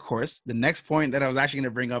of workhorse, the next point that I was actually going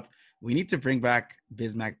to bring up, we need to bring back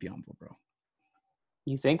Bismack Biyombo, bro.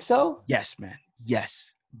 You think so? Yes, man.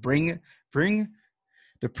 Yes. Bring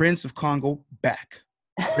the Prince of Congo back.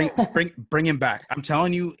 Bring him back. I'm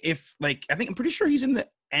telling you, I'm pretty sure he's in the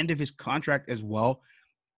end of his contract as well.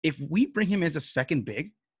 If we bring him as a second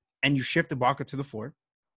big and you shift Ibaka to the 4,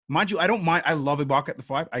 mind you, I don't mind. I love Ibaka at the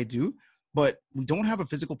 5. I do. But we don't have a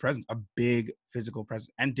physical presence, a big physical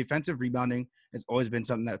presence. And defensive rebounding has always been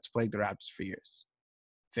something that's plagued the Raptors for years.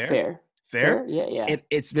 Fair? Yeah.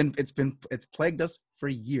 It's plagued us for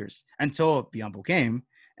years until Biyombo came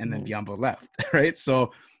and then Biyombo left, right?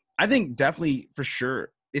 So I think definitely for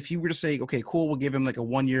sure, if you were to say, okay, cool, we'll give him like a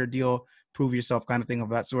 1-year deal, prove yourself kind of thing of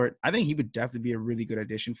that sort, I think he would definitely be a really good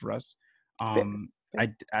addition for us. I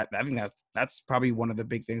think that's probably one of the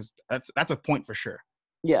big things. That's a point for sure.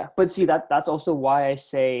 Yeah, but see that's also why I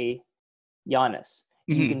say Giannis.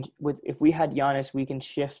 If we had Giannis, we can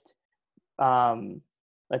shift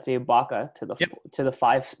let's say Ibaka to the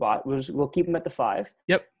 5 spot. We'll keep him at the 5.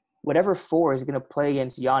 Yep. Whatever 4 is going to play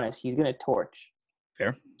against Giannis, he's going to torch.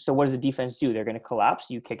 Fair. So what does the defense do? They're going to collapse.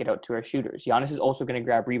 You kick it out to our shooters. Giannis is also going to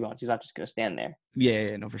grab rebounds. He's not just going to stand there.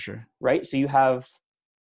 Yeah, no, for sure. Right? So you have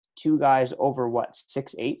 2 guys over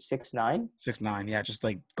 6'8", 6'9"? 6'9", yeah, just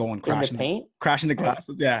like going crashing in the paint, crashing the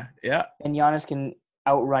glasses. Yeah. And Giannis can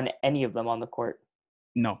outrun any of them on the court.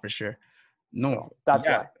 No, for sure. No, so that's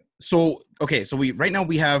why. So okay, so we right now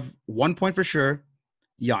we have 1 point for sure,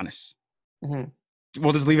 Giannis. Mhm.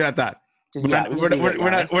 We'll just leave it at that. Just yeah, we just leave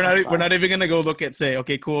it at Giannis. We're not even gonna go look at say,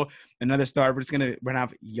 okay, cool, another star. We're gonna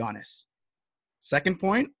have Giannis. Second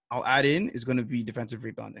point I'll add in is gonna be defensive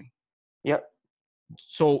rebounding. Yep.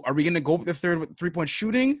 So are we gonna go with the third with 3-point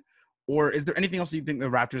shooting, or is there anything else you think the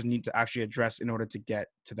Raptors need to actually address in order to get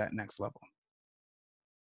to that next level?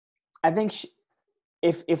 I think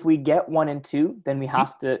if we get 1 and 2, then we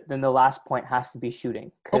have to. Then the last point has to be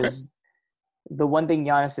shooting, because the one thing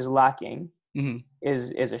Giannis is lacking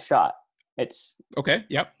is a shot. It's okay.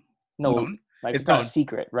 Yep. no, known. like it's not a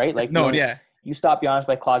secret, right? Like it's known. Yeah. You stop Giannis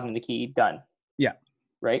by clogging the key, done. Yeah.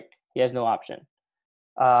 Right. He has no option.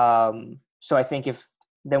 So I think if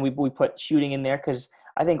then we put shooting in there, because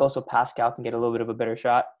I think also Pascal can get a little bit of a better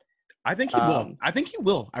shot. I think he will. I think he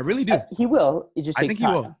will. I really do. He will. It just takes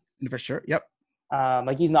time. He will. For sure. Yep.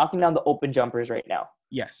 Like he's knocking down the open jumpers right now.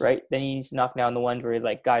 Yes. Right. Then he's knocking down the ones where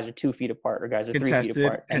like guys are 2 feet apart or guys are 3 feet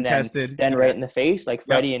apart. And contested. Then right in the face, like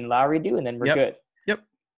Freddie and Lowry do, and then we're good. Yep.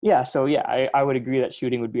 Yeah. So yeah, I would agree that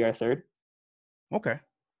shooting would be our third. Okay.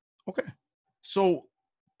 So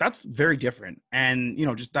that's very different. And,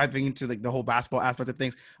 just diving into like the whole basketball aspect of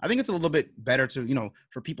things, I think it's a little bit better to,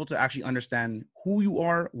 for people to actually understand who you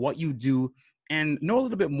are, what you do, and know a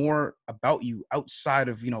little bit more about you outside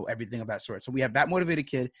of, everything of that sort. So we have That Motivated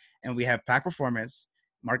Kid, and we have Pack Performance,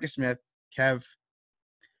 Marcus Smith, Kev,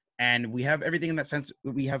 and we have everything in that sense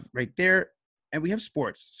that we have right there, and we have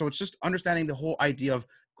sports. So it's just understanding the whole idea of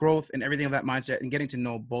growth and everything of that mindset and getting to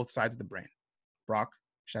know both sides of the brain. Brock.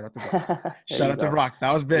 Shout out to Brock. Shout out to Brock.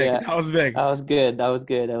 That was big. Yeah. That was big. That was good.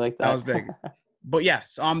 I like that. That was big. But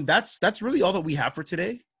yes, that's really all that we have for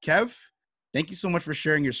today. Kev, thank you so much for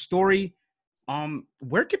sharing your story.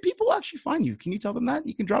 Where can people actually find you? Can you tell them that?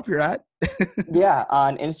 You can drop your @ Yeah,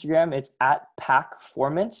 on Instagram it's at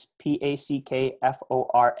Packformance,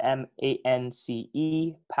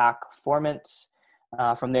 PACKFORMANCE, Packformance.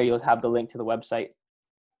 From there you'll have the link to the website,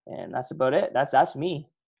 and that's about it. That's me.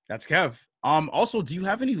 That's Kev. Also, do you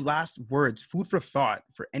have any last words, food for thought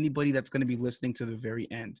for anybody that's going to be listening to the very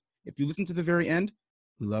end? If you listen to the very end,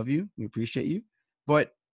 we love you. We appreciate you.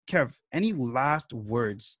 But Kev, any last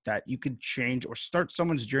words that you could change or start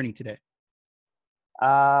someone's journey today?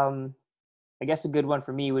 I guess a good one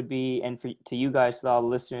for me would be, and to you guys, to all the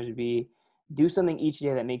listeners, would be do something each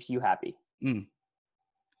day that makes you happy.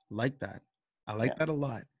 Like that. I like that a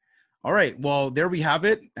lot. All right. Well, there we have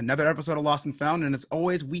it. Another episode of Lost and Found. And as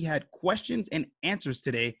always, we had questions and answers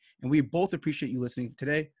today. And we both appreciate you listening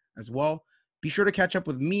today as well. Be sure to catch up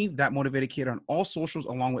with me, That Motivated Kid, on all socials,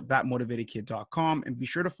 along with thatmotivatedkid.com. And be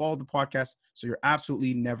sure to follow the podcast so you're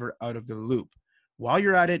absolutely never out of the loop. While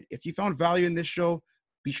you're at it, if you found value in this show,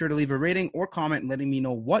 be sure to leave a rating or comment letting me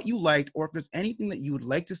know what you liked, or if there's anything that you would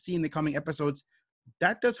like to see in the coming episodes.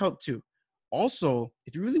 That does help too. Also,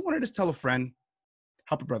 if you really want to just tell a friend,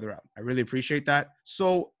 help a brother out. I really appreciate that.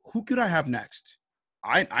 So who could I have next?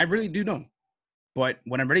 I really do know. But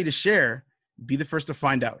when I'm ready to share, be the first to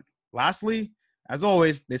find out. Lastly, as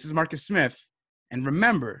always, this is Marcus Smith. And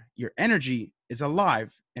remember, your energy is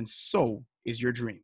alive, and so is your dream.